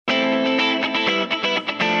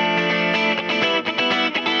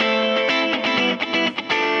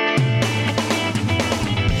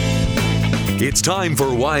It's time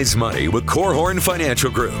for Wise Money with Korhorn Financial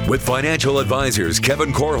Group with financial advisors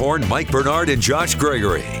Kevin Korhorn, Mike Bernard, and Josh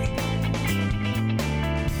Gregory.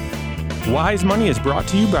 Wise Money is brought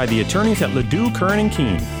to you by the attorneys at Ladue, Curran &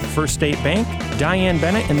 Keene, First State Bank, Diane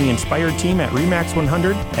Bennett and the Inspired team at RE/MAX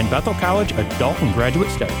 100, and Bethel College Adult and Graduate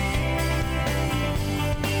Studies.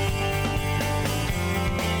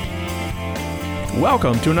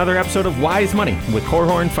 Welcome to another episode of Wise Money with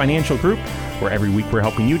Korhorn Financial Group, where every week we're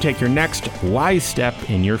helping you take your next wise step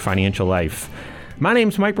in your financial life. My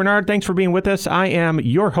name's Mike Bernard. Thanks for being with us. I am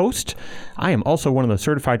your host. I am also one of the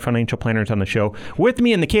certified financial planners on the show. With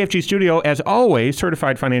me in the KFG studio, as always,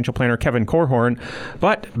 certified financial planner Kevin Korhorn,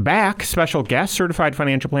 but back, special guest, certified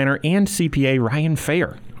financial planner and CPA Ryan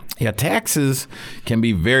Fair. Yeah, taxes can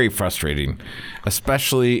be very frustrating,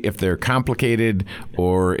 especially if they're complicated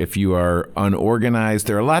or if you are unorganized.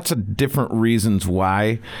 There are lots of different reasons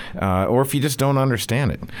why, or if you just don't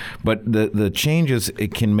understand it. But the changes,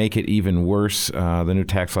 it can make it even worse, the new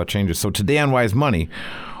tax law changes. So today on Wise Money,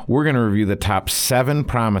 we're going to review the top 7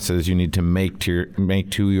 promises you need to make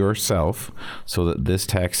to yourself so that this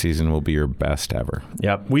tax season will be your best ever.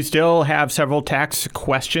 Yep. We still have several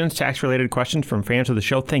tax-related questions from fans of the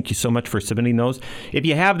show. Thank you so much for submitting those. If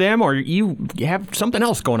you have them or you have something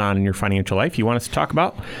else going on in your financial life you want us to talk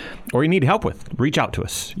about or you need help with, reach out to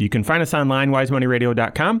us. You can find us online,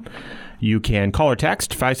 wisemoneyradio.com. You can call or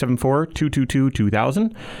text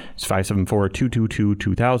 574-222-2000. It's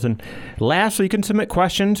 574-222-2000. Lastly, you can submit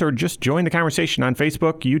questions or just join the conversation on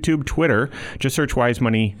Facebook, YouTube, Twitter. Just search Wise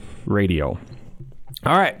Money Radio.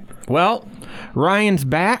 All right. Well, Ryan's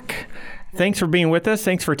back. Thanks for being with us.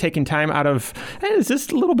 Thanks for taking time out of... Is this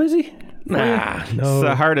a little busy? No. It's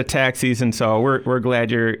the heart of tax season, so we're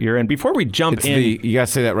glad you're in. Before we jump in... You got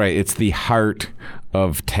to say that right. It's the heart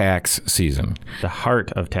of tax season. The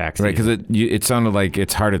heart of tax season. Right, because it sounded like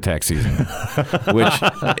it's heart attack season. Which,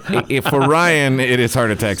 if for Ryan, it is heart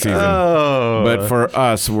attack season. Oh. But for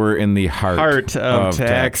us, we're in the heart of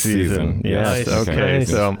tax season. Yes. Nice. Okay. Nice.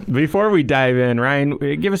 So before we dive in, Ryan,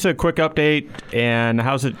 give us a quick update and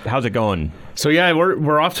how's it going? So yeah,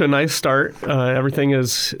 we're off to a nice start. Everything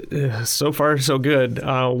is so far so good.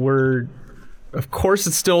 Of course,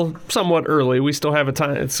 it's still somewhat early. We still have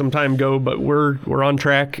some time to go, but we're on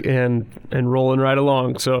track and rolling right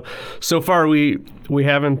along. So far we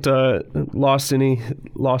haven't lost any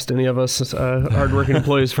of us hardworking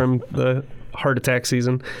employees from the heart attack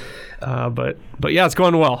season. But yeah, it's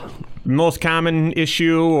going well. Most common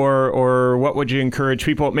issue, or what would you encourage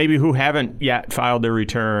people maybe who haven't yet filed their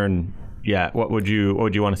return? Yeah, what would you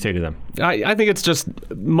want to say to them? I think it's just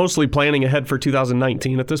mostly planning ahead for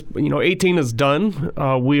 2019. At this, 18 is done.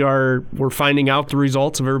 We're finding out the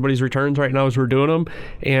results of everybody's returns right now as we're doing them,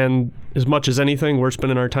 and as much as anything, we're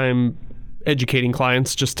spending our time educating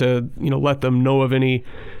clients just to let them know of any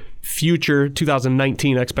future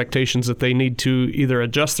 2019 expectations that they need to either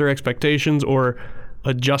adjust their expectations or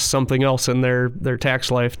adjust something else in their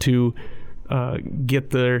tax life to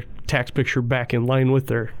get their tax picture back in line with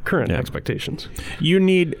their current expectations. You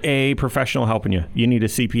need a professional helping you. You need a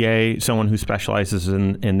CPA, someone who specializes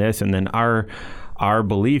in this, and then our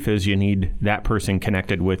belief is you need that person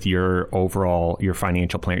connected with your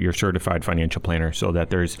financial planner, your certified financial planner, so that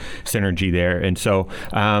there's synergy there. And so,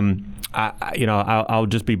 I'll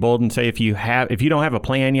just be bold and say if you don't have a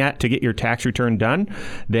plan yet to get your tax return done,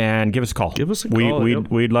 then give us a call. Give us a call.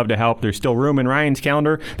 We'd love to help. There's still room in Ryan's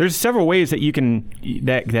calendar. There's several ways that you can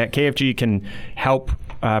that KFG can help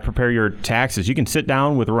prepare your taxes. You can sit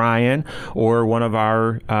down with Ryan or one of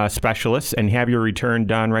our specialists and have your return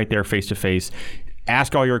done right there face to face.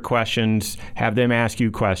 Ask all your questions, have them ask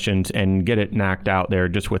you questions, and get it knocked out there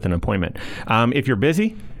just with an appointment. If you're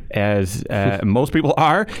busy, as most people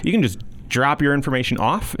are, you can just drop your information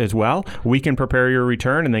off as well. We can prepare your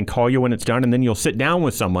return and then call you when it's done, and then you'll sit down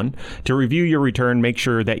with someone to review your return, make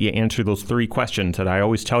sure that you answer those 3 questions that I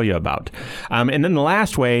always tell you about. And then the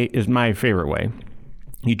last way is my favorite way.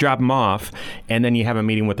 You drop them off, and then you have a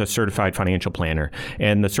meeting with a certified financial planner.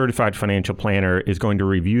 And the certified financial planner is going to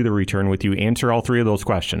review the return with you, answer all 3 of those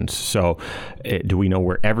questions. So do we know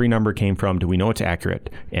where every number came from? Do we know it's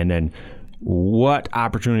accurate? And then what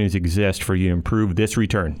opportunities exist for you to improve this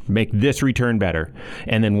return, make this return better?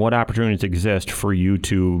 And then what opportunities exist for you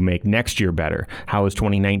to make next year better? How is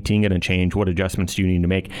 2019 going to change? What adjustments do you need to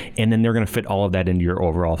make? And then they're going to fit all of that into your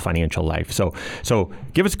overall financial life. So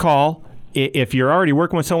give us a call. if you're already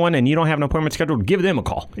working with someone and you don't have an appointment scheduled, give them a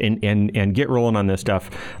call and get rolling on this stuff.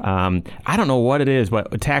 I don't know what it is,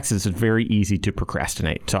 but taxes is very easy to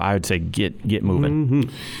procrastinate. So I would say get moving. Mm-hmm.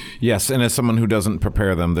 Yes, and as someone who doesn't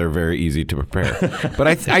prepare them, they're very easy to prepare. But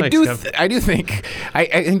I do think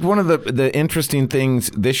one of the interesting things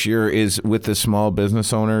this year is with the small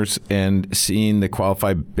business owners and seeing the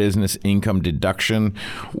qualified business income deduction,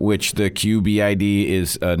 which the QBID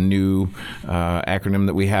is a new acronym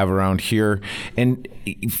that we have around here. And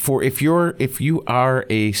if you are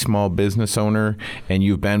a small business owner and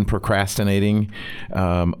you've been procrastinating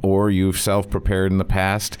or you've self-prepared in the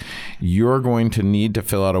past, you're going to need to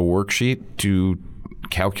fill out a worksheet to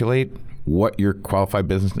calculate what your qualified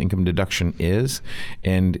business income deduction is.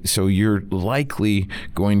 And so you're likely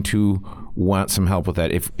going to want some help with that.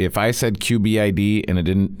 If I said QBID and it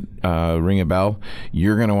didn't ring a bell,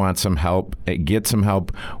 you're going to want some help. Get some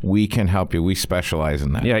help. We can help you. We specialize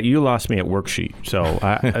in that. Yeah, you lost me at worksheet. So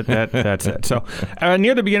that's it. So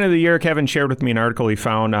near the beginning of the year, Kevin shared with me an article he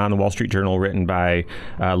found on the Wall Street Journal written by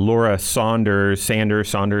Laura Sanders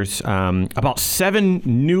about 7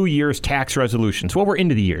 New Year's tax resolutions. Well, we're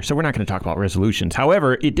into the year, so we're not going to talk about resolutions.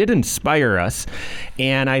 However, it did inspire us.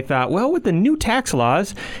 And I thought, well, with the new tax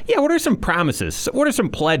laws, what are some promises? What are some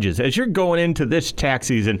pledges as you're going into this tax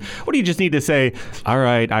season? What do you just need to say? All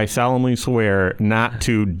right, I solemnly swear not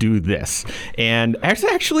to do this. And there's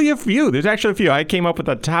actually a few. I came up with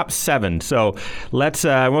the top 7. So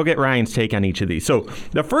we'll get Ryan's take on each of these. So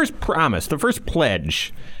the first promise, the first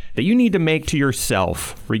pledge that you need to make to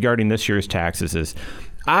yourself regarding this year's taxes is,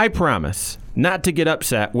 I promise not to get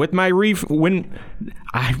upset with my let's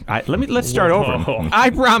start over.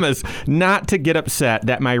 I promise not to get upset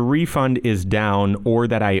that my refund is down or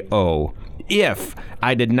that I owe if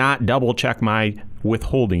I did not double check my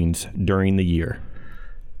withholdings during the year.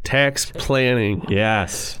 Tax planning.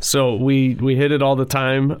 Yes. So we hit it all the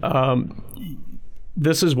time.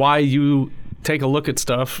 This is why you take a look at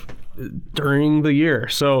stuff during the year.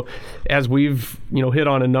 So as we've hit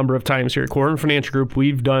on a number of times here at Korhorn Financial Group,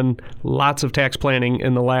 we've done lots of tax planning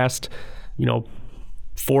in the last 4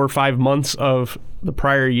 or 5 months of the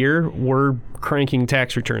prior year. We're cranking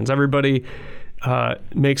tax returns. Everybody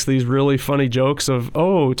makes these really funny jokes of,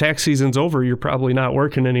 oh, tax season's over, you're probably not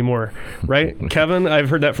working anymore, right? Kevin, I've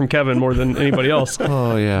heard that from Kevin more than anybody else.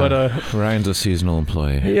 Oh yeah, but Ryan's a seasonal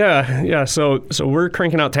employee. Yeah. So we're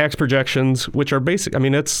cranking out tax projections, which are basic. I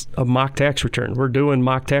mean, it's a mock tax return. We're doing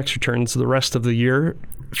mock tax returns the rest of the year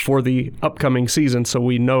for the upcoming season, so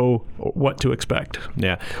we know what to expect.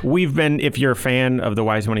 Yeah. We've been, if you're a fan of the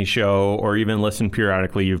Wise Money Show or even listen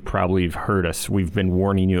periodically, you've probably heard us. We've been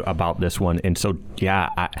warning you about this one. And so,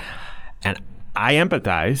 I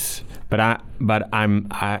empathize, but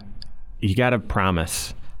you got to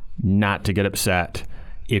promise not to get upset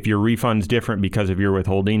if your refund's different because of your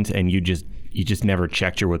withholdings and you just never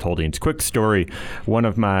checked your withholdings. Quick story. One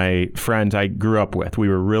of my friends I grew up with, we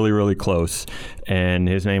were really, really close, and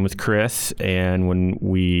his name was Chris. And when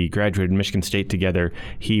we graduated Michigan State together,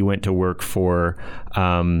 he went to work for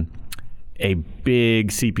a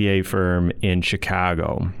big CPA firm in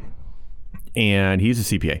Chicago. And he's a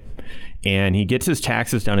CPA. And he gets his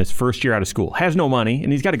taxes done his first year out of school. Has no money,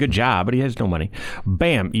 and he's got a good job, but he has no money.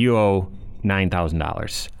 Bam, you owe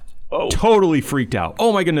 $9,000. Oh. Totally freaked out.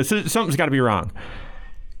 Oh my goodness, something's got to be wrong.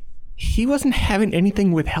 He wasn't having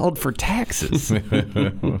anything withheld for taxes.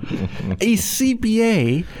 A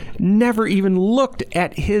CPA never even looked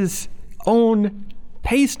at his own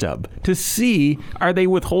pay stub to see, are they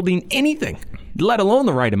withholding anything, let alone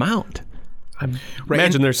the right amount. I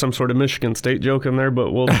imagine there's some sort of Michigan State joke in there,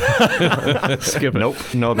 but we'll skip it. Nope.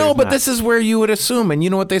 No, but not. This is where you would assume, and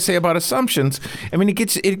you know what they say about assumptions. I mean, it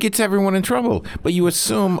gets everyone in trouble. But you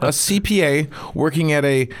assume a CPA working at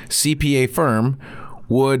a CPA firm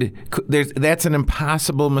that's an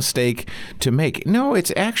impossible mistake to make. No,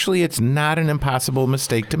 it's not an impossible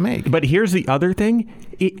mistake to make. But here's the other thing.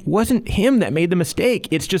 It wasn't him that made the mistake.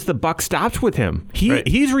 It's just the buck stops with him.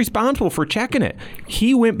 He's responsible for checking it.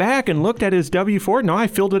 He went back and looked at his W-4. No, I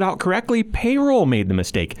filled it out correctly. Payroll made the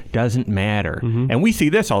mistake. Doesn't matter. Mm-hmm. And we see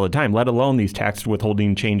this all the time, let alone these tax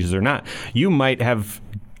withholding changes or not. You might have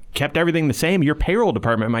kept everything the same. Your payroll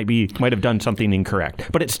department might have done something incorrect,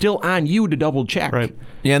 but it's still on you to double check. Right.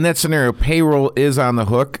 Yeah, in that scenario, payroll is on the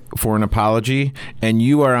hook for an apology, and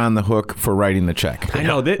you are on the hook for writing the check. I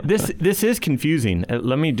know this is confusing.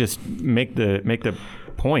 Let me just make the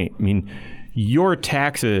point. I mean, your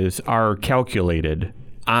taxes are calculated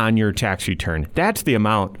on your tax return. That's the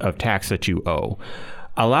amount of tax that you owe.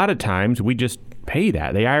 A lot of times we just pay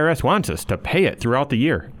that. The IRS wants us to pay it throughout the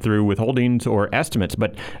year through withholdings or estimates,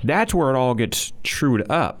 but that's where it all gets trued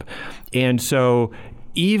up. And so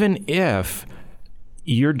even if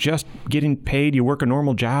you're just getting paid, you work a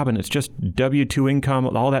normal job, and it's just W-2 income,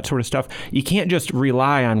 all that sort of stuff, you can't just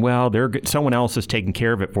rely on, well, someone else is taking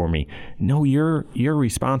care of it for me. No, you're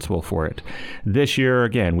responsible for it. This year,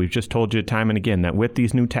 again, we've just told you time and again that with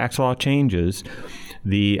these new tax law changes,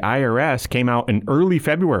 the IRS came out in early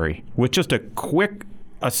February with just a quick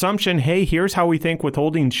assumption, hey, here's how we think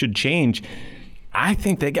withholding should change. I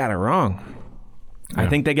think they got it wrong. I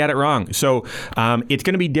think they got it wrong. So it's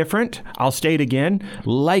going to be different. I'll state again,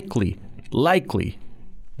 likely,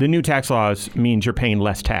 the new tax laws means you're paying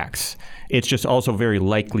less tax. It's just also very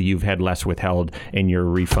likely you've had less withheld and your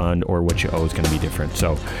refund or what you owe is going to be different.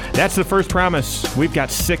 So that's the first promise. We've got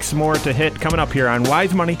 6 more to hit coming up here on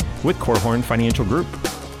Wise Money with Korhorn Financial Group.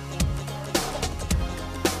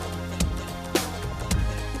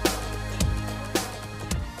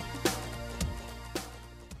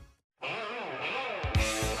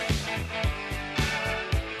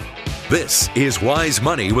 This is Wise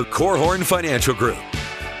Money with Korhorn Financial Group.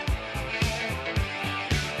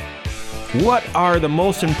 What are the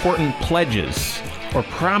most important pledges or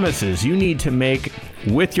promises you need to make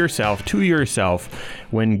with yourself, to yourself,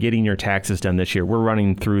 when getting your taxes done this year? We're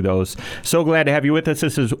running through those. So glad to have you with us.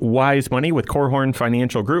 This is Wise Money with Korhorn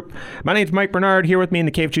Financial Group. My name's Mike Bernard. Here with me in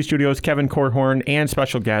the KFG studios, Kevin Korhorn, and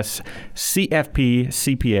special guest, CFP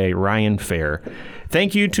CPA Ryan Fair.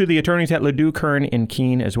 Thank you to the attorneys at Ledoux, Kern, and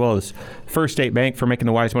Keene, as well as First State Bank for making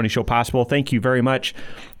the Wise Money Show possible. Thank you very much.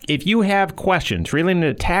 If you have questions relating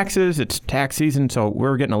to taxes, it's tax season, so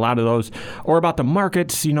we're getting a lot of those, or about the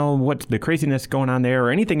markets, what's the craziness going on there,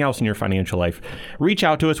 or anything else in your financial life, reach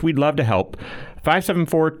out to us. We'd love to help.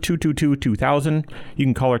 574-222-2000. You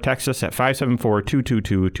can call or text us at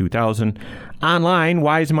 574-222-2000. Online,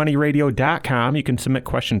 wisemoneyradio.com. You can submit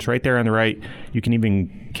questions right there on the right. You can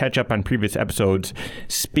even catch up on previous episodes.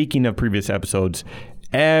 Speaking of previous episodes,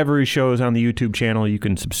 every show is on the YouTube channel. You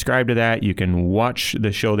can subscribe to that. You can watch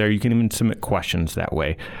the show there. You can even submit questions that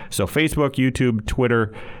way. So Facebook, YouTube,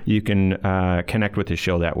 Twitter, you can connect with the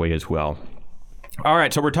show that way as well. All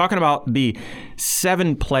right, so we're talking about the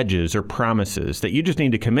 7 pledges or promises that you just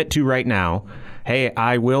need to commit to right now. Hey,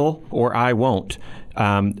 I will or I won't,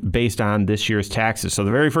 based on this year's taxes. So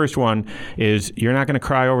the very first one is you're not going to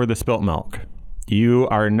cry over the spilt milk. You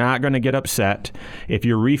are not going to get upset if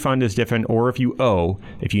your refund is different or if you owe,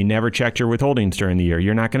 if you never checked your withholdings during the year.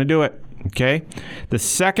 You're not going to do it, okay? The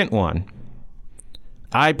second one,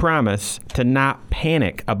 I promise to not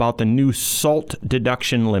panic about the new SALT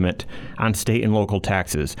deduction limit on state and local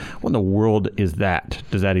taxes. What in the world is that?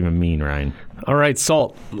 Does that even mean, Ryan? All right,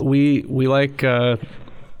 SALT. We like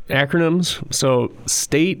acronyms. So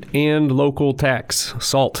state and local tax,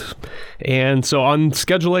 SALT. And so on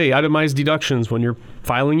Schedule A, itemized deductions, when you're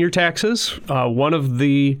filing your taxes, one of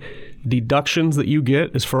the deductions that you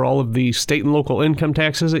get is for all of the state and local income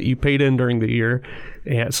taxes that you paid in during the year.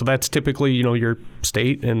 And so that's typically, your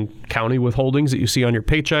state and county withholdings that you see on your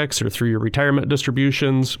paychecks or through your retirement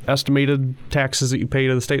distributions, estimated taxes that you pay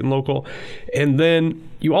to the state and local. And then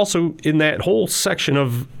you also, in that whole section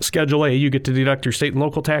of Schedule A, you get to deduct your state and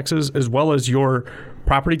local taxes as well as your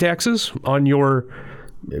property taxes on your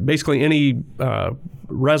basically any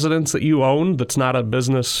residence that you own that's not a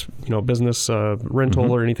business,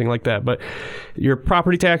 rental or anything like that. But your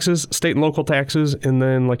property taxes, state and local taxes, and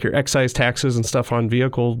then like your excise taxes and stuff on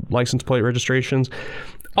vehicle license plate registrations,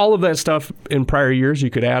 all of that stuff in prior years you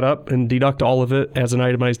could add up and deduct all of it as an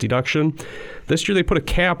itemized deduction. This year they put a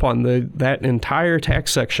cap on that entire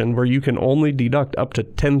tax section where you can only deduct up to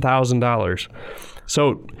 $10,000.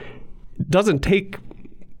 So it doesn't take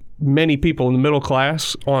many people in the middle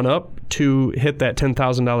class on up to hit that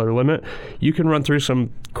 $10,000 limit. You can run through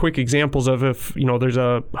some quick examples of if, there's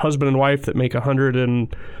a husband and wife that make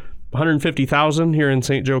 $150,000 here in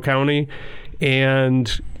St. Joe County,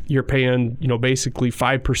 and you're paying, basically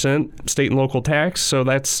 5% state and local tax. So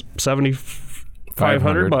that's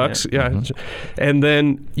 $7,500. Yeah. And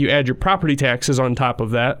then you add your property taxes on top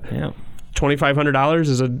of that. Yeah.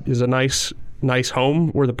 $2,500 is a nice home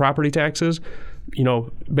where the property taxes.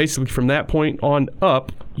 Basically from that point on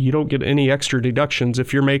up, you don't get any extra deductions.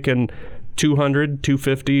 If you're making $200,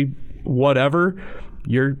 $250, whatever,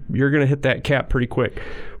 you're going to hit that cap pretty quick.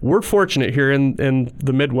 We're fortunate here in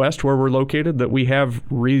the Midwest where we're located that we have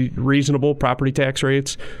reasonable property tax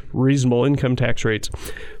rates, reasonable income tax rates.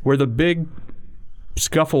 Where the big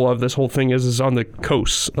scuffle of this whole thing is on the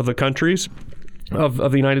coasts of the countries of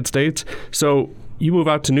the United States. So you move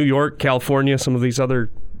out to New York, California, some of these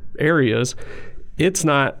other areas, it's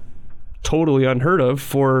not totally unheard of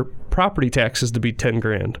for property taxes to be 10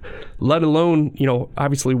 grand, let alone,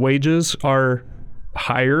 obviously wages are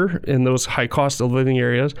higher in those high cost of living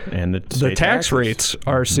areas, and the tax taxes. rates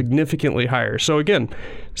are significantly higher. So again,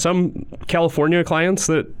 some California clients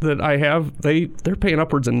that I have, they're paying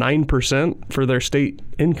upwards of 9% for their state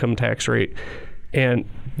income tax rate, and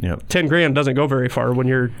 10 grand doesn't go very far when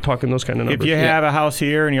you're talking those kind of numbers. If you have a house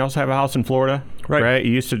here and you also have a house in Florida, right?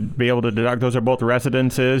 You used to be able to deduct. Those are both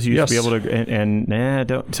residences. You used to be able to,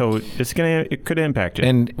 don't. So it could impact you.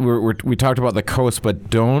 And we talked about the coast, but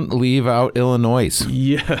don't leave out Illinois.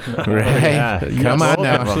 Yeah, right. Come on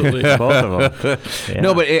now. Absolutely. Both of them. Yeah.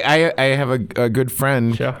 No, but I have a good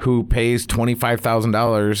friend who pays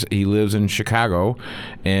 $25,000. He lives in Chicago,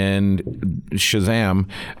 and Shazam,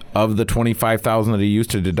 of the $25,000 that he used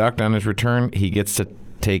to deduct on his return, he gets to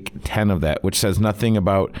take 10 of that, which says nothing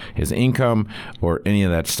about his income or any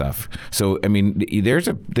of that stuff. So I mean, there's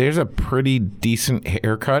a pretty decent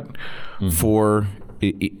haircut for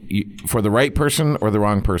the right person or the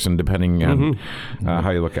wrong person, depending on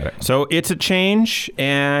how you look at it. So it's a change,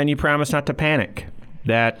 and you promise not to panic.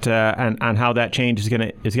 That on how that change is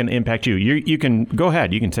gonna impact you. You can go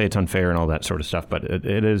ahead. You can say it's unfair and all that sort of stuff, but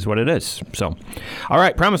it is what it is. So, all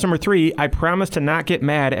right. Promise number 3: I promise to not get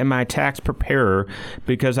mad at my tax preparer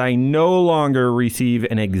because I no longer receive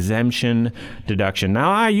an exemption deduction.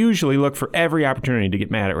 Now, I usually look for every opportunity to get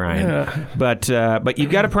mad at Ryan, but you've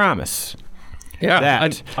got to promise. Yeah,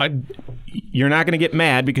 You're not going to get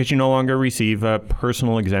mad because you no longer receive a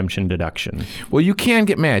personal exemption deduction. Well, you can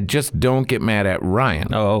get mad, just don't get mad at Ryan.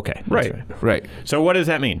 Oh, okay. Right. So what does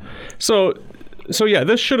that mean? So yeah,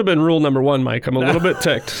 this should have been rule number 1, Mike. I'm a little bit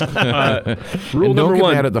ticked. Rule number 1: don't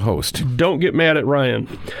get mad at the host. Don't get mad at Ryan.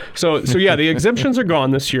 So yeah, the exemptions are gone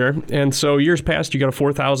this year, and so years past, you got a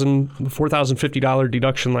 $4,050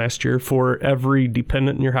 deduction last year for every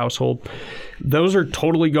dependent in your household. Those are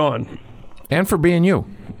totally gone. And for being you.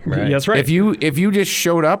 Right. That's right. If you just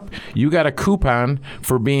showed up, you got a coupon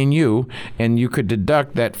for being you, and you could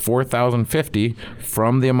deduct that $4,050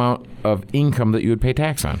 from the amount of income that you would pay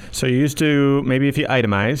tax on. So you used to, maybe if you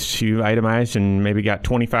itemized and maybe got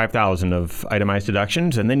 $25,000 of itemized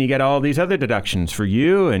deductions, and then you get all these other deductions for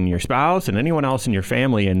you and your spouse and anyone else in your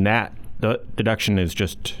family, and that the deduction is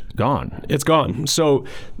just gone. It's gone. So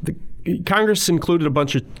Congress included a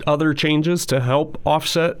bunch of other changes to help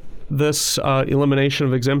offset this elimination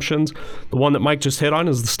of exemptions. The one that Mike just hit on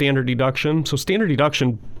is the standard deduction. So standard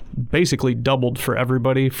deduction basically doubled for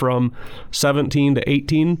everybody from 17 to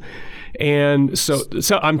 18. And so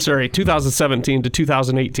I'm sorry, 2017 to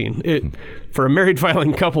 2018. For a married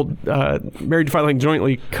filing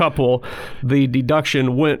jointly couple, the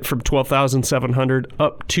deduction went from $12,700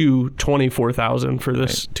 up to $24,000 for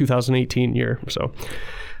this 2018 year. So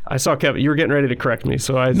I saw Kevin. You were getting ready to correct me,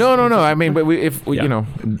 so I. No. I mean, but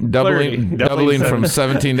doubling from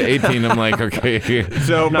 17 to 18, I'm like, okay.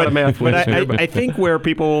 So, not a math but I think where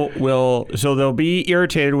people will, so they'll be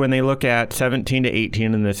irritated when they look at 17 to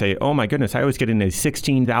 18 and they say, "Oh my goodness, I was getting a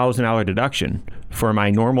 $16,000 deduction for my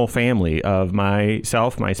normal family of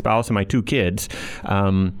myself, my spouse, and my 2 kids."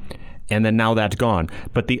 And then now that's gone.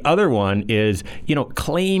 But the other one is,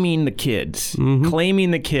 claiming the kids.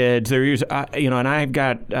 Claiming the kids. They're usually, and I've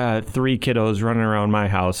got 3 kiddos running around my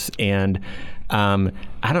house, and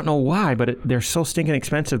I don't know why, but they're so stinking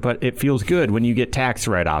expensive, but it feels good when you get tax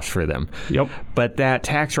write-offs for them. Yep. But that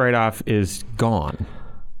tax write-off is gone.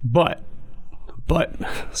 But,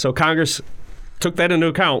 so Congress took that into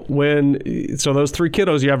account so those 3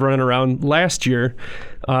 kiddos you have running around last year,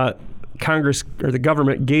 Congress or the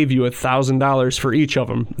government gave you $1,000 for each of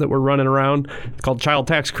them that were running around. It's called child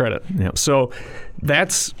tax credit. Yep. So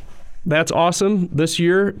that's awesome. This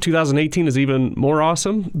year, 2018 is even more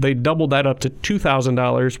awesome. They doubled that up to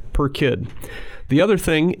 $2,000 per kid. The other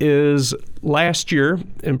thing is last year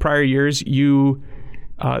and prior years, the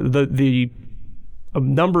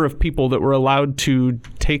number of people that were allowed to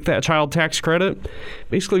take that child tax credit,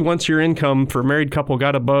 basically once your income for a married couple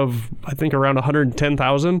got above, I think, around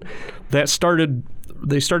 $110,000, they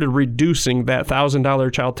started reducing that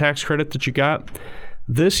 $1,000 child tax credit that you got.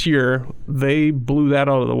 This year, they blew that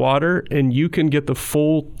out of the water, and you can get the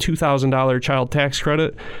full $2,000 child tax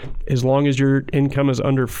credit as long as your income is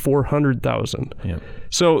under $400,000. Yeah.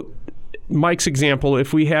 So Mike's example,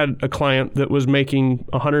 if we had a client that was making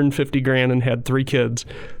 $150,000 and had 3 kids,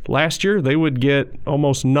 last year they would get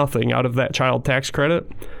almost nothing out of that child tax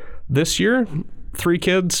credit. This year, 3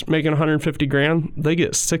 kids making $150,000, they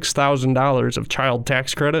get $6,000 of child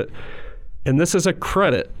tax credit. And this is a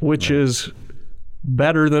credit, which is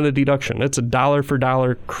better than a deduction. It's a dollar for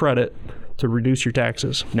dollar credit reduce your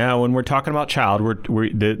taxes. Now, when we're talking about child,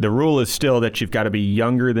 the rule is still that you've got to be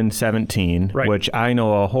younger than 17, Right. which I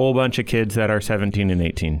know a whole bunch of kids that are 17 and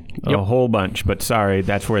 18. Yep. A whole bunch, but sorry,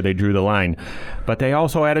 that's where they drew the line. But they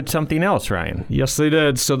also added something else, Ryan. Yes, they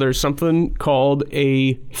did. So there's something called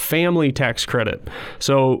a family tax credit.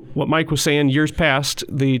 So what Mike was saying, years past,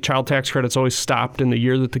 the child tax credit's always stopped in the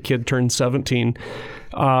year that the kid turned 17.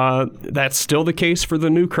 That's still the case for the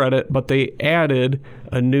new credit, but they added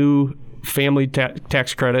a new family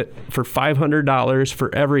tax credit for $500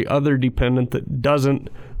 for every other dependent that doesn't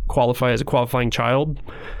qualify as a qualifying child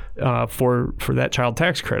for that child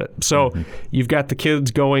tax credit. So you've got the kids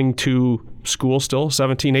going to school still,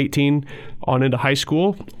 17, 18, on into high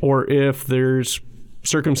school, or if there's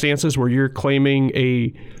circumstances where you're claiming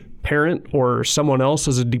a parent or someone else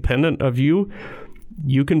as a dependent of you,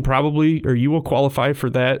 you can probably, or you will qualify for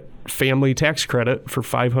that family tax credit for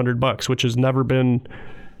 $500, which has never been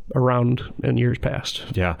around in years past.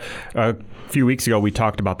 Yeah. A few weeks ago, we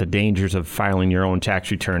talked about the dangers of filing your own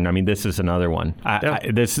tax return. I mean, this is another one.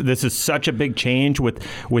 This is such a big change with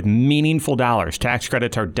meaningful dollars. Tax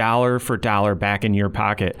credits are dollar for dollar back in your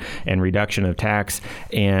pocket and reduction of tax.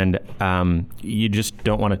 And you just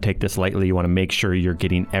don't want to take this lightly. You want to make sure you're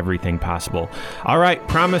getting everything possible. All right.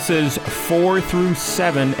 Promises 4 through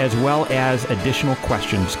 7, as well as additional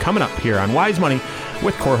questions coming up here on Wise Money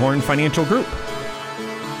with Korhorn Financial Group.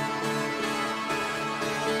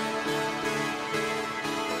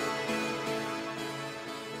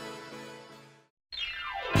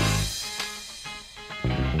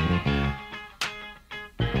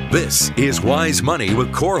 This is Wise Money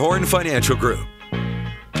with Korhorn Financial Group.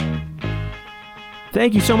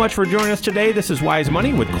 Thank you so much for joining us today. This is Wise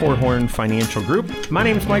Money with Korhorn Financial Group. My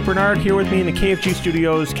name is Mike Bernard. Here with me in the KFG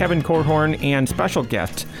studios, Kevin Korhorn, and special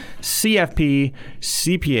guest, CFP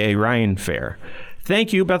CPA Ryan Fair.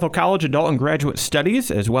 Thank you, Bethel College Adult and Graduate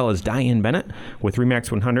Studies, as well as Diane Bennett with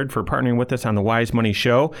RE/MAX 100 for partnering with us on the Wise Money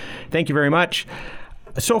Show. Thank you very much.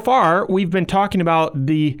 So far, we've been talking about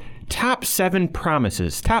the top 7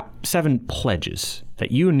 promises, top 7 pledges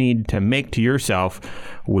that you need to make to yourself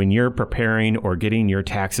when you're preparing or getting your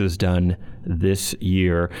taxes done this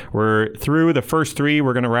year. We're through the first 3.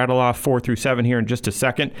 We're going to rattle off 4 through 7 here in just a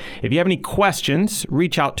second. If you have any questions,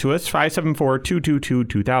 reach out to us,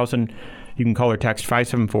 574-222-2000. You can call or text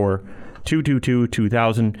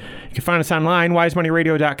 574-222-2000. You can find us online,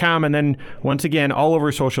 wisemoneyradio.com, and then once again, all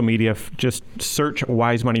over social media, just search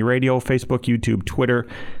Wise Money Radio, Facebook, YouTube, Twitter.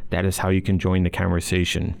 That is how you can join the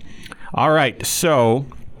conversation. All right, so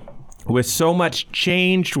with so much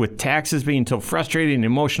changed, with taxes being so frustrating and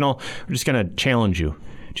emotional, we're just going to challenge you.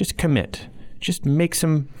 Just commit. Just make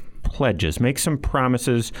some pledges, make some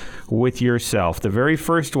promises with yourself. The very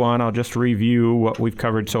first one, I'll just review what we've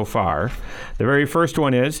covered so far. The very first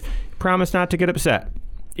one is promise not to get upset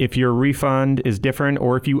if your refund is different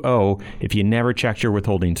or if you owe, if you never checked your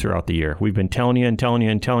withholdings throughout the year. We've been telling you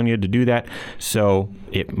to do that, so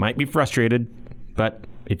it might be frustrated, but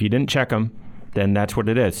if you didn't check them, then that's what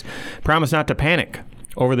it is. Promise not to panic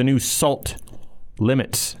over the new SALT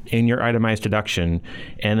limits in your itemized deduction.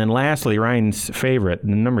 And then lastly, Ryan's favorite,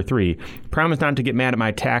 number 3, promise not to get mad at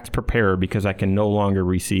my tax preparer because I can no longer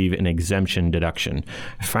receive an exemption deduction.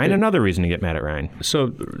 Find another reason to get mad at Ryan.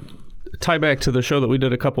 So tie back to the show that we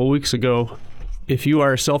did a couple of weeks ago. If you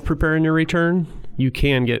are self-preparing your return, you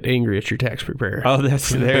can get angry at your tax preparer. Oh,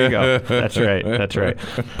 there you go. That's right.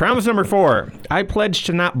 Promise number 4, I pledge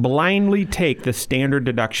to not blindly take the standard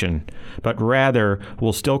deduction, but rather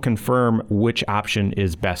will still confirm which option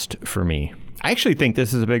is best for me. I actually think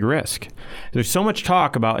this is a big risk. There's so much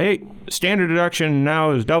talk about, hey, standard deduction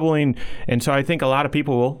now is doubling, and so I think a lot of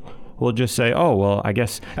people will just say, oh, well, I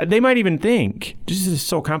guess. They might even think, this is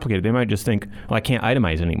so complicated, they might just think, well, I can't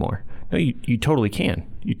itemize anymore. No, you totally can.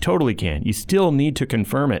 You totally can. You still need to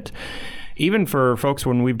confirm it. Even for folks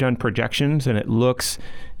when we've done projections and it looks,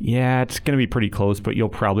 yeah, it's going to be pretty close, but you'll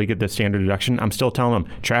probably get the standard deduction. I'm still telling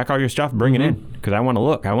them, track all your stuff, bring it in, because I want to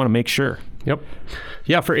look. I want to make sure. Yep.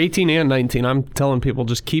 Yeah, for 18 and 19, I'm telling people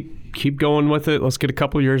just keep going with it. Let's get a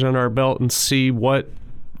couple years under our belt and see what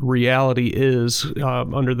reality is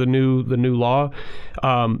under the new law.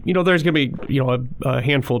 There's going to be a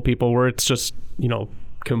handful of people where it's just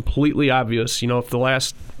completely obvious. If the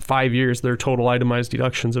last 5 years their total itemized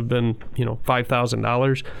deductions have been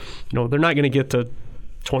 $5,000, they're not going to get to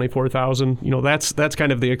 $24,000. That's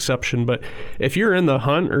kind of the exception. But if you're in the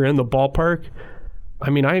hunt or in the ballpark, I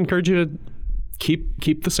encourage you to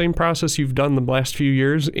keep the same process you've done the last few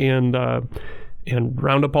years and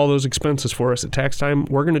round up all those expenses for us at tax time.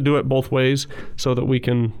 We're going to do it both ways so that we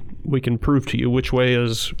can prove to you which way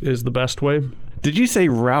is the best way. Did you say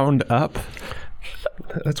round up?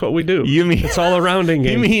 That's what we do. You mean it's all a rounding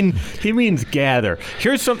game? He means gather.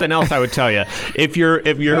 Here's something else I would tell you. If you're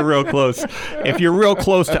real close to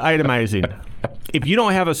itemizing, if you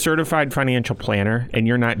don't have a certified financial planner and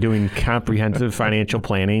you're not doing comprehensive financial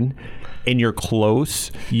planning, and you're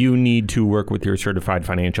close, you need to work with your certified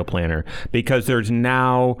financial planner, because there's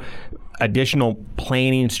now additional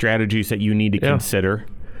planning strategies that you need to consider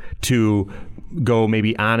to go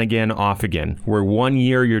maybe on again, off again, where 1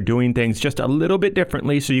 year you're doing things just a little bit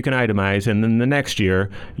differently so you can itemize, and then the next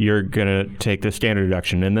year you're going to take the standard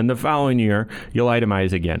deduction, and then the following year you'll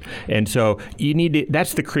itemize again. And so you need to,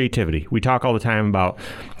 that's the creativity. We talk all the time about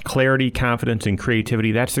clarity, confidence, and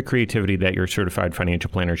creativity. That's the creativity that your certified financial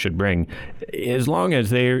planner should bring, as long as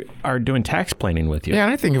they are doing tax planning with you. Yeah,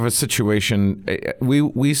 and I think of a situation,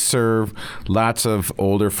 we serve lots of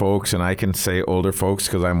older folks, and I can say older folks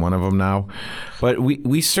because I'm one of them now, but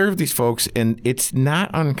we serve these folks, and it's not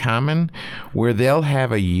uncommon where they'll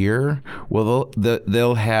have a year,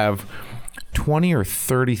 they'll have $20,000 or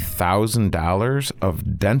 $30,000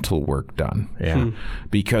 of dental work done. Yeah.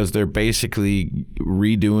 Because they're basically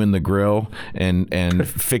redoing the grill and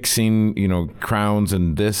fixing, crowns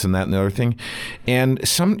and this and that and the other thing. And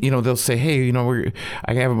some, they'll say, hey,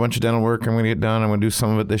 I have a bunch of dental work I'm going to get done. I'm going to do some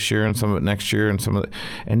of it this year and some of it next year and some of it.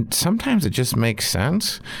 And sometimes it just makes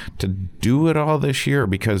sense to do it all this year,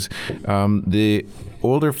 because the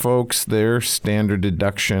older folks, their standard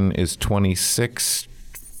deduction is 26.6.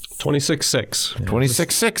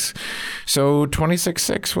 26.6. So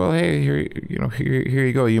 26.6. Well, hey, here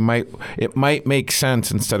you go. It might make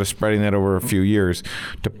sense, instead of spreading that over a few years,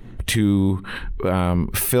 to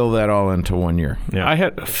fill that all into 1 year. Yeah. I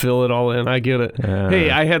had to fill it all in. I get it.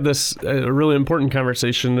 Hey, I had this really important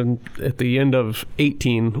conversation at the end of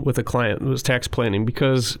 2018 with a client. It was tax planning,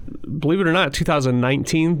 because, believe it or not,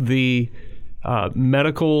 2019 the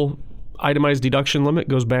medical itemized deduction limit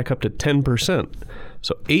goes back up to 10%.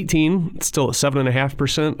 So 18, it's still at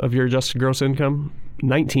 7.5% of your adjusted gross income.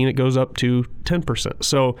 19, it goes up to 10%.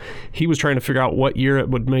 So he was trying to figure out what year it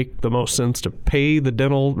would make the most sense to pay the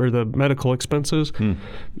dental or the medical expenses.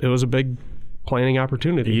 It was a big planning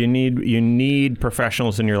opportunity. You need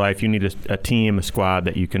professionals in your life. You need a team, a squad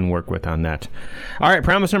that you can work with on that. All right,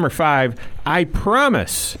 promise number 5. I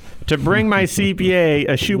promise to bring my CPA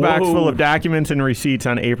a shoebox full of documents and receipts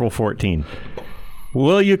on April 14.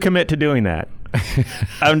 Will you commit to doing that?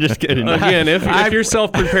 I'm just kidding. Again, if you're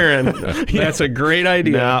self-preparing, that's a great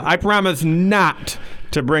idea. No, I promise not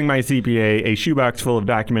to bring my CPA a shoebox full of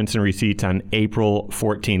documents and receipts on April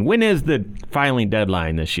 14. When is the filing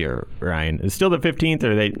deadline this year, Ryan? Is it still the 15th,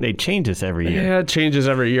 or they change this every year? Yeah, it changes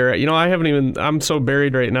every year. I'm so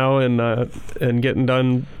buried right now in getting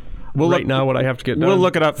done. Now what I have to get done. We'll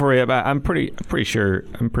look it up for you, but I'm pretty sure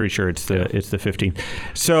it's the 15th.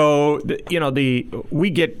 So we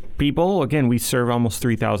get people, again, we serve almost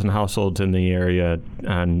 3,000 households in the area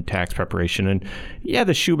on tax preparation, and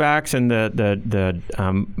the shoebox and the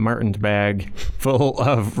Martin's bag full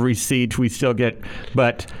of receipts we still get,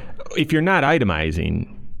 but if you're not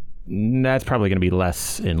itemizing, that's probably going to be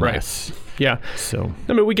less and less. Yeah. So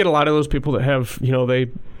we get a lot of those people that have they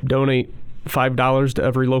donate $5 to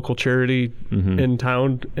every local charity in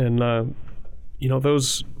town, and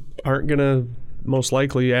those aren't going to most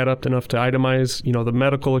likely add up enough to itemize. The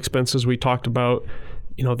medical expenses we talked about.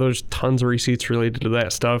 There's tons of receipts related to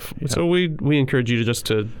that stuff. Yeah. So we encourage you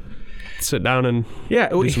to sit down and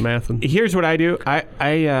do some math. And here's what I do.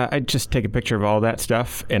 I just take a picture of all that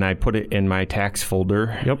stuff and I put it in my tax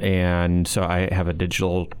folder. Yep. And so I have a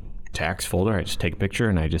digital tax folder. I just take a picture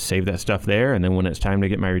and I just save that stuff there, and then when it's time to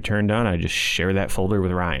get my return done, I just share that folder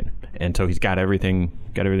with Ryan, and so he's got everything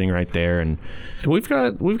right there. And we've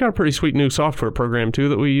got a pretty sweet new software program too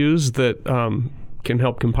that we use that can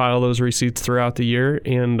help compile those receipts throughout the year,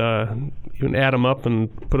 and you can add them up and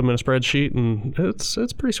put them in a spreadsheet, and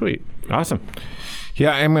it's pretty sweet. Awesome.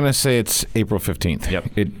 Yeah, I'm going to say it's April 15th.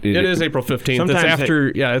 Yep. It is April 15th. It's after,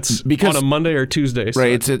 it's because on a Monday or Tuesday. So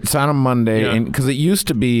right, it's on a Monday, and because it used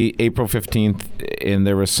to be April 15th, and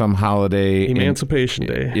there was some holiday. Emancipation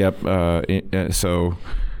Day. Yep. So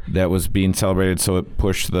that was being celebrated, so it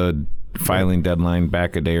pushed the filing deadline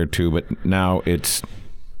back a day or two, but now it's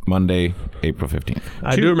Monday, April 15th.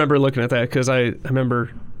 I do remember looking at that, because I remember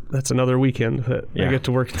that's another weekend that I get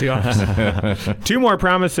to work at the office. 2 more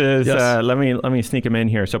promises. Yes. Let me sneak them in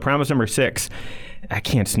here. So promise number 6. I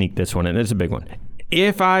can't sneak this one in. This is a big one.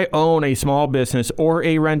 If I own a small business or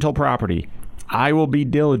a rental property, I will be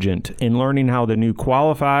diligent in learning how the new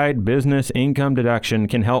qualified business income deduction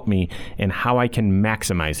can help me and how I can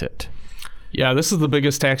maximize it. Yeah, this is the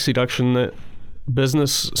biggest tax deduction that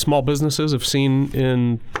small businesses have seen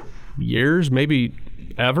in years, maybe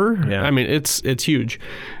ever. Yeah. I mean, it's huge.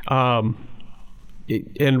 And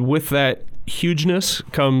with that hugeness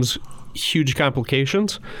comes huge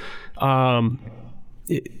complications.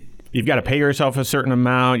 You've got to pay yourself a certain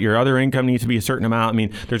amount. Your other income needs to be a certain amount. I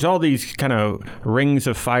mean, there's all these kind of rings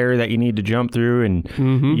of fire that you need to jump through and,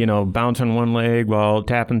 bounce on one leg while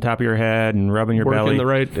tapping the top of your head and rubbing your Work belly. in the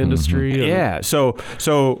right industry. Yeah. So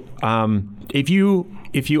if you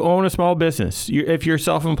own a small business, if you're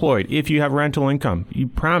self-employed, if you have rental income, you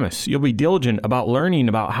promise you'll be diligent about learning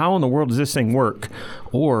about how in the world does this thing work,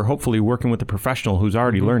 or hopefully working with a professional who's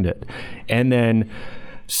already learned it. And then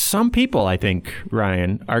some people, I think,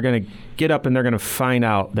 Ryan, are going to get up and they're going to find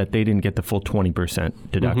out that they didn't get the full 20%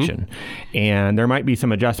 deduction. And there might be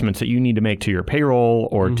some adjustments that you need to make to your payroll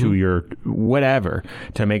or to your whatever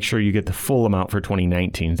to make sure you get the full amount for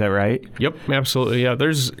 2019. Is that right? Yep, absolutely. Yeah,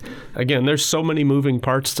 there's so many moving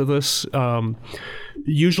parts to this.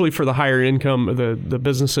 Usually for the higher income, the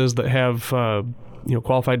businesses that have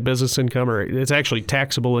qualified business income, or it's actually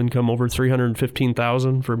taxable income over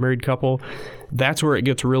 $315,000 for a married couple. That's where it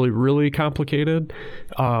gets really, really complicated.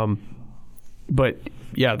 But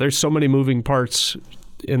yeah, there's so many moving parts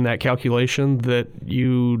in that calculation that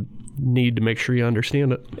you need to make sure you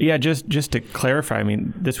understand it. Yeah, just to clarify, I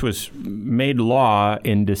mean, this was made law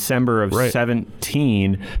in December of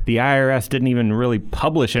 17. The IRS didn't even really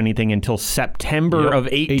publish anything until September of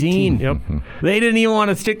 18. Yep. They didn't even want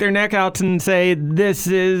to stick their neck out and say, this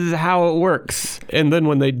is how it works. And then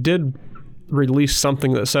when they did release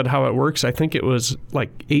something that said how it works, I think it was like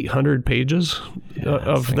 800 pages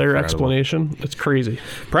of their explanation. It's crazy.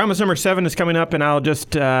 Promise number 7 is coming up, and I'll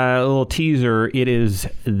just a little teaser. It is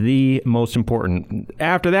the most important.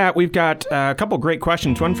 After that, we've got a couple great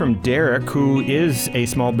questions. One from Derek, who is a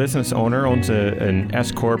small business owner, owns an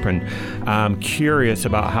S Corp, and I'm curious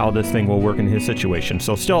about how this thing will work in his situation.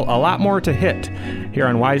 So still a lot more to hit here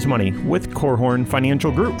on Wise Money with Korhorn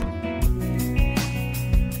Financial Group.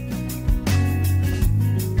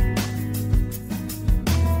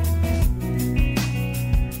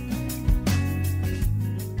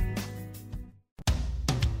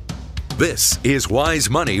 This is Wise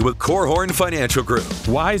Money with Korhorn Financial Group.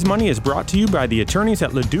 Wise Money is brought to you by the attorneys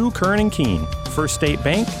at Ladue, Kern & Keene, First State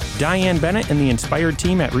Bank, Diane Bennett and the Inspired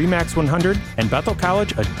team at RE/MAX 100, and Bethel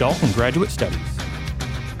College Adult and Graduate Studies.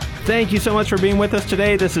 Thank you so much for being with us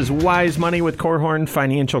today. This is Wise Money with Korhorn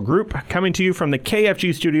Financial Group, coming to you from the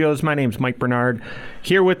KFG studios. My name's Mike Bernard.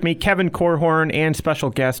 Here with me, Kevin Korhorn, and special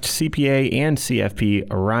guest, CPA and CFP,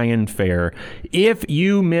 Ryan Fair. If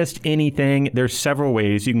you missed anything, there's several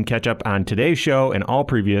ways you can catch up on today's show and all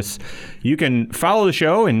previous. You can follow the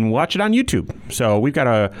show and watch it on YouTube. So we've got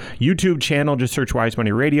a YouTube channel. Just search Wise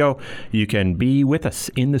Money Radio. You can be with us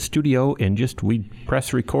in the studio, and we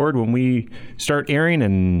press record when we start airing,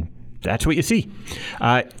 and that's what you see.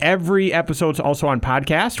 Every episode's also on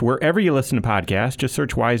podcast. Wherever you listen to podcasts, just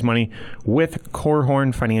search Wise Money with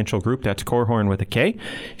Korhorn Financial Group. That's Korhorn with a K.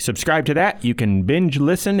 Subscribe to that. You can binge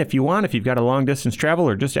listen if you want. If you've got a long distance travel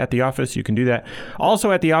or just at the office, you can do that.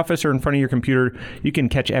 Also at the office or in front of your computer, you can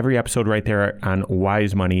catch every episode right there on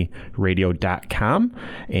wisemoneyradio.com.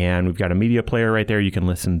 And we've got a media player right there. You can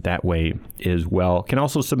listen that way as well. Can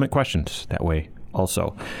also submit questions that way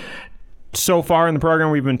also. So far in the program,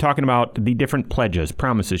 we've been talking about the different pledges,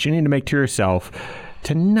 promises you need to make to yourself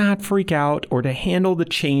to not freak out or to handle the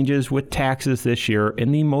changes with taxes this year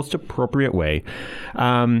in the most appropriate way.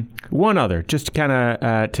 One other, just kind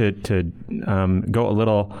of to go a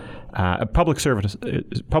little public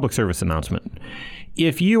service announcement.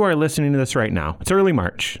 If you are listening to this right now, it's early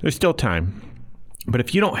March. There's still time. But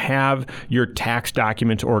if you don't have your tax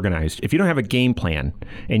documents organized, if you don't have a game plan,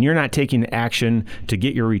 and you're not taking action to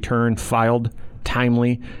get your return filed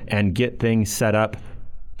timely and get things set up,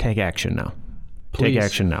 take action now. Please. Take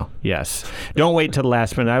action now. Yes. Don't wait till the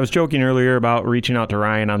last minute. I was joking earlier about reaching out to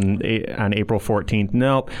Ryan on April 14th.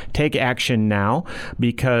 No, take action now,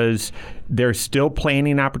 because there's still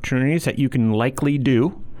planning opportunities that you can likely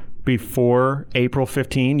do before April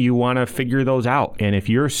 15. You want to figure those out. And if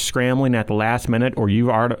you're scrambling at the last minute, or you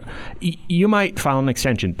might file an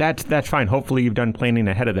extension. That's fine. Hopefully you've done planning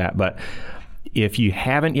ahead of that. But if you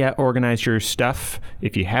haven't yet organized your stuff,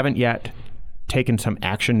 if you haven't yet taken some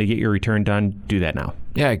action to get your return done, do that now.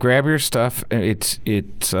 Yeah, grab your stuff. It's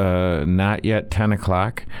not yet 10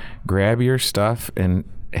 o'clock. Grab your stuff and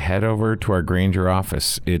head over to our Granger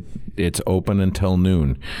office. It's open until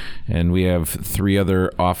noon, and we have 3 other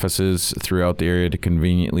offices throughout the area to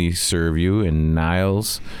conveniently serve you in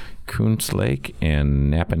Niles, Coons Lake,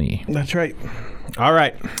 and Napanee. That's right. All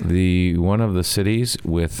right. The one of the cities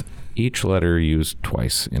with each letter used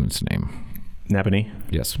twice in its name. Napanee?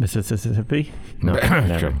 Yes. Mississippi? No,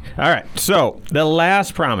 never. Sure. All right. So the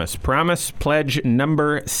last promise pledge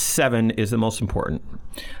number 7 is the most important.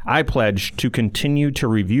 I pledge to continue to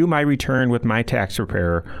review my return with my tax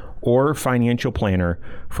preparer or financial planner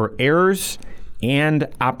for errors and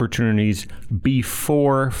opportunities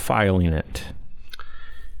before filing it.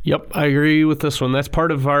 Yep, I agree with this one. That's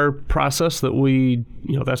part of our process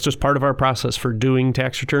that's just part of our process for doing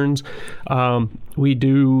tax returns. We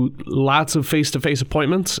do lots of face-to-face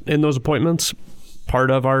appointments. In those appointments, part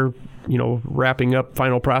of our wrapping up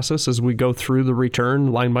final process as we go through the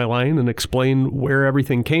return line by line and explain where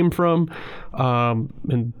everything came from,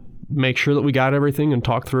 and make sure that we got everything and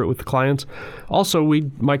talk through it with the clients. Also,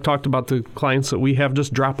 Mike talked about the clients that we have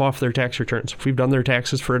just drop off their tax returns. If we've done their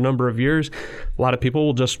taxes for a number of years, a lot of people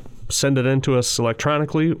will just send it in to us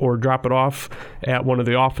electronically or drop it off at one of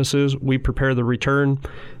the offices. We prepare the return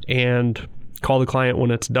and call the client when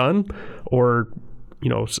it's done, or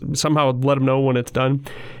somehow let them know when it's done.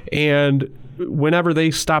 And whenever they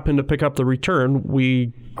stop in to pick up the return,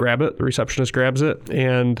 we grab it, the receptionist grabs it,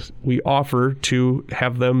 and we offer to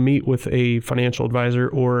have them meet with a financial advisor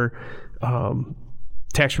or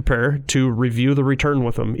tax preparer to review the return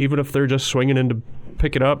with them. Even if they're just swinging in to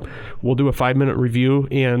pick it up, we'll do a 5-minute review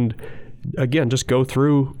and again, just go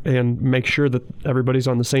through and make sure that everybody's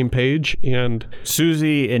on the same page. And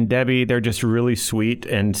Susie and Debbie, they're just really sweet,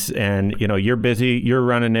 and you're busy, you're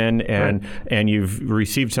running in, and you've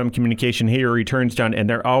received some communication, hey, your return's done, and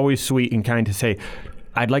they're always sweet and kind to say,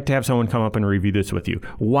 I'd like to have someone come up and review this with you.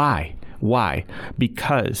 Why?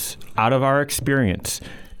 Because out of our experience,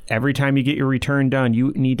 every time you get your return done,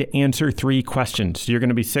 you need to answer 3 questions. You're going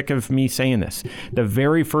to be sick of me saying this. The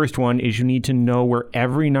very first one is you need to know where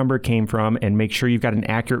every number came from and make sure you've got an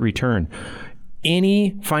accurate return.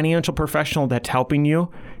 Any financial professional that's helping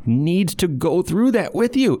you needs to go through that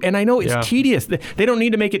with you. And I know it's tedious. They don't need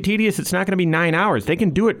to make it tedious. It's not going to be 9 hours. They can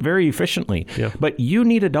do it very efficiently. Yeah. But you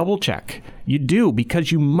need a double check. You do,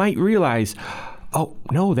 because you might realize, oh,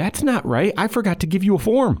 no, that's not right. I forgot to give you a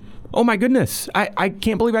form. Oh, my goodness. I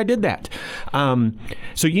can't believe I did that.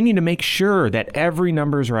 So you need to make sure that every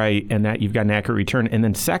number is right and that you've got an accurate return. And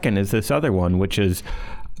then second is this other one, which is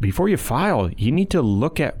before you file, you need to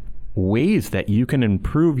look at ways that you can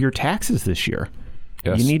improve your taxes this year.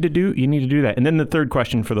 Yes. You need to do that. And then the third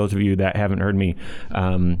question, for those of you that haven't heard me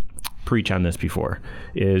preach on this before,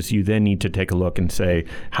 is you then need to take a look and say,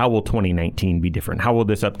 how will 2019 be different? How will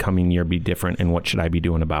this upcoming year be different? And what should I be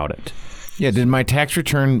doing about it? Yeah, did my tax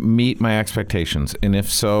return meet my expectations? And if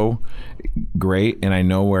so, great, and I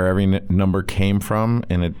know where every number came from,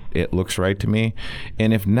 and it looks right to me.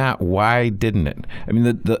 And if not, why didn't it? I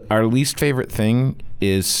mean, our least favorite thing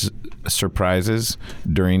is surprises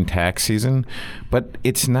during tax season, but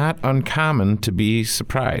it's not uncommon to be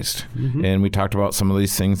surprised. Mm-hmm. And we talked about some of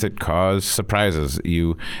these things that cause surprises.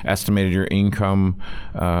 You estimated your income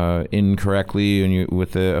incorrectly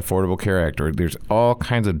with the Affordable Care Act, or there's all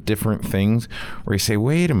kinds of different things where you say,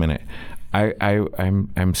 wait a minute,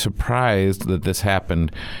 I'm surprised that this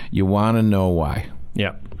happened. You want to know why.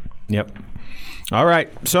 Yep. All right.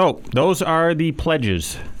 So those are the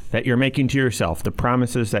pledges that you're making to yourself, the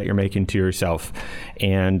promises that you're making to yourself.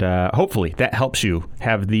 And hopefully that helps you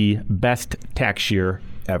have the best tax year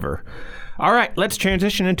ever. All right, let's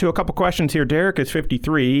transition into a couple questions here. Derek is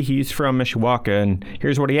 53. He's from Mishawaka, and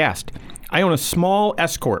here's what he asked. I own a small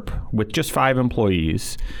S-Corp with just 5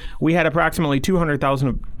 employees. We had approximately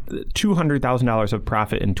 $200,000 of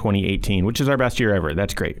profit in 2018, which is our best year ever.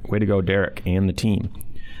 That's great. Way to go, Derek and the team.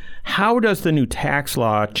 How does the new tax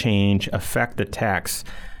law change affect the tax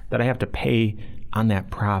that I have to pay on that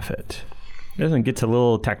profit? It gets a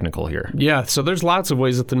little technical here. Yeah, so there's lots of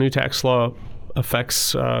ways that the new tax law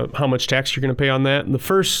affects how much tax you're going to pay on that. And the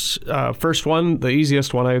first one, the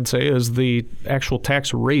easiest one I would say, is the actual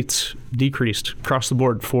tax rates decreased across the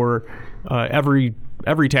board for every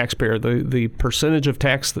taxpayer. The percentage of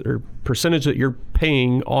tax or percentage that you're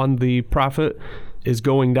paying on the profit is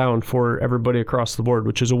going down for everybody across the board,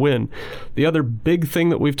 which is a win. The other big thing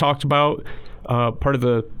that we've talked about, part of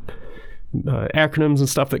the acronyms and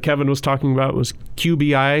stuff that Kevin was talking about, was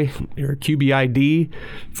QBI or QBID,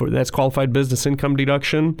 that's Qualified Business Income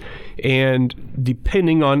Deduction. And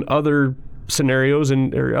depending on other scenarios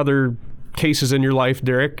or other cases in your life,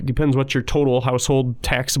 Derek, depends what your total household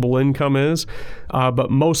taxable income is. But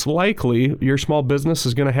most likely, your small business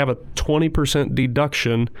is going to have a 20%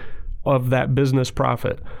 deduction of that business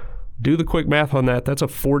profit. Do the quick math on that. That's a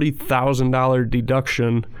 $40,000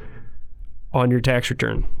 deduction on your tax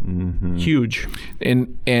return. Huge.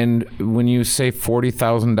 And when you say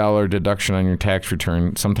 $40,000 deduction on your tax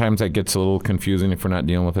return, sometimes that gets a little confusing if we're not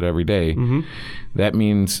dealing with it every day. That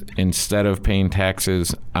means instead of paying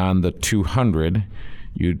taxes on the $200,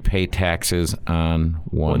 you'd pay taxes on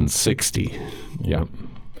 $160.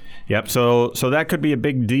 Yep. So that could be a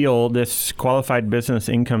big deal. This qualified business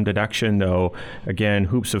income deduction, though, again,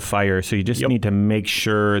 hoops of fire. So you just need to make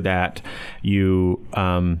sure that you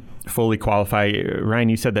fully qualify. Ryan,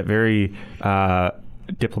 you said that very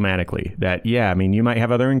diplomatically, that, you might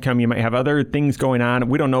have other income, you might have other things going on.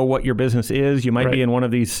 We don't know what your business is. You might be in one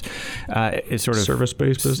of these sort of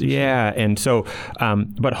service-based businesses. Yeah. And so,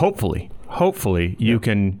 but hopefully you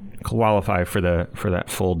can qualify for that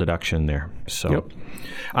full deduction there. So,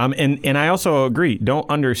 and I also agree, don't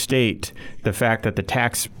understate the fact that the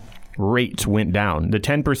tax rates went down. The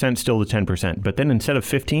 10% still the 10%, but then instead of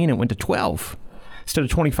 15, it went to 12. Instead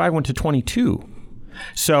of 25, it went to 22.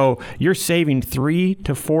 So you're saving 3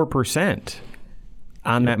 to 4%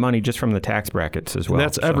 on that money just from the tax brackets as well. And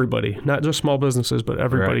that's everybody, not just small businesses, but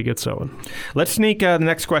everybody gets that one. Let's sneak the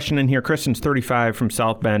next question in here. Kristen's 35 from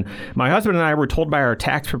South Bend. My husband and I were told by our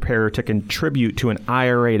tax preparer to contribute to an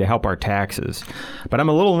IRA to help our taxes, but I'm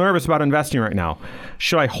a little nervous about investing right now.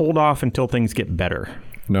 Should I hold off until things get better?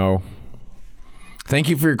 No. Thank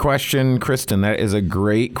you for your question, Kristen. That is a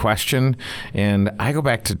great question. And I go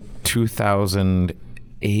back to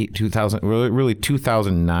 2008,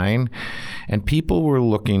 2009, and people were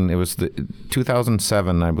looking. It was the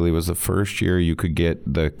 2007, I believe, was the first year you could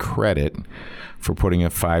get the credit for putting a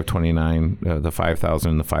 529, the 5,000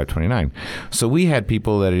 and the 529. So we had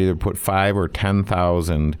people that either put 5 or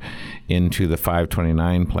 10,000 into the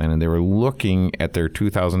 529 plan, and they were looking at their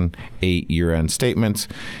 2008 year-end statements,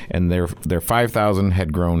 and their 5,000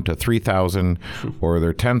 had grown to 3,000, or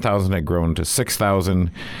their 10,000 had grown to 6,000,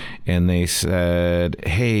 and they said,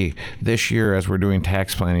 "Hey, this year as we're doing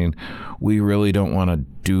tax planning, we really don't want to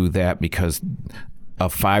do that because a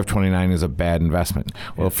 529 is a bad investment."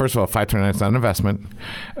 Well, first of all, 529 is not an investment,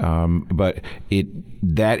 but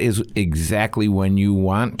that is exactly when you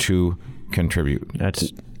want to contribute.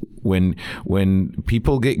 That's when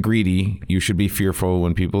people get greedy, you should be fearful.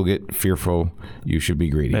 When people get fearful, you should be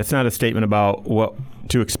greedy. That's not a statement about what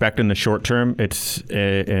to expect in the short term. It's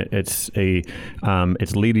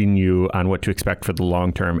leading you on what to expect for the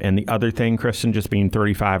long term. And the other thing, Kristen, just being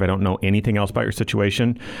 35, I don't know anything else about your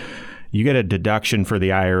situation. You get a deduction for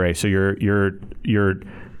the IRA. So your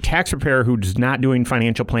tax preparer who's not doing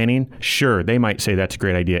financial planning, sure, they might say that's a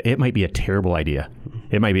great idea. It might be a terrible idea.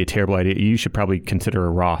 You should probably consider a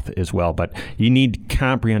Roth as well, but you need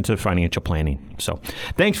comprehensive financial planning. So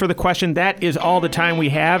thanks for the question. That is all the time we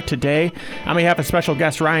have today. On behalf of special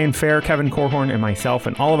guest Ryan Fair, Kevin Korhorn, and myself,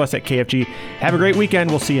 and all of us at KFG, have a great weekend.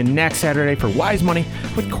 We'll see you next Saturday for Wise Money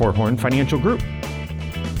with Korhorn Financial Group.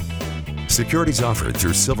 Securities offered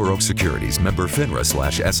through Silver Oak Securities, member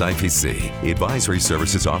FINRA/SIPC. Advisory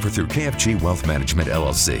services offered through KFG Wealth Management,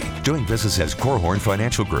 LLC. Doing business as Korhorn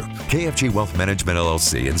Financial Group. KFG Wealth Management,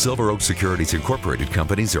 LLC and Silver Oak Securities Incorporated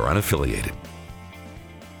companies are unaffiliated.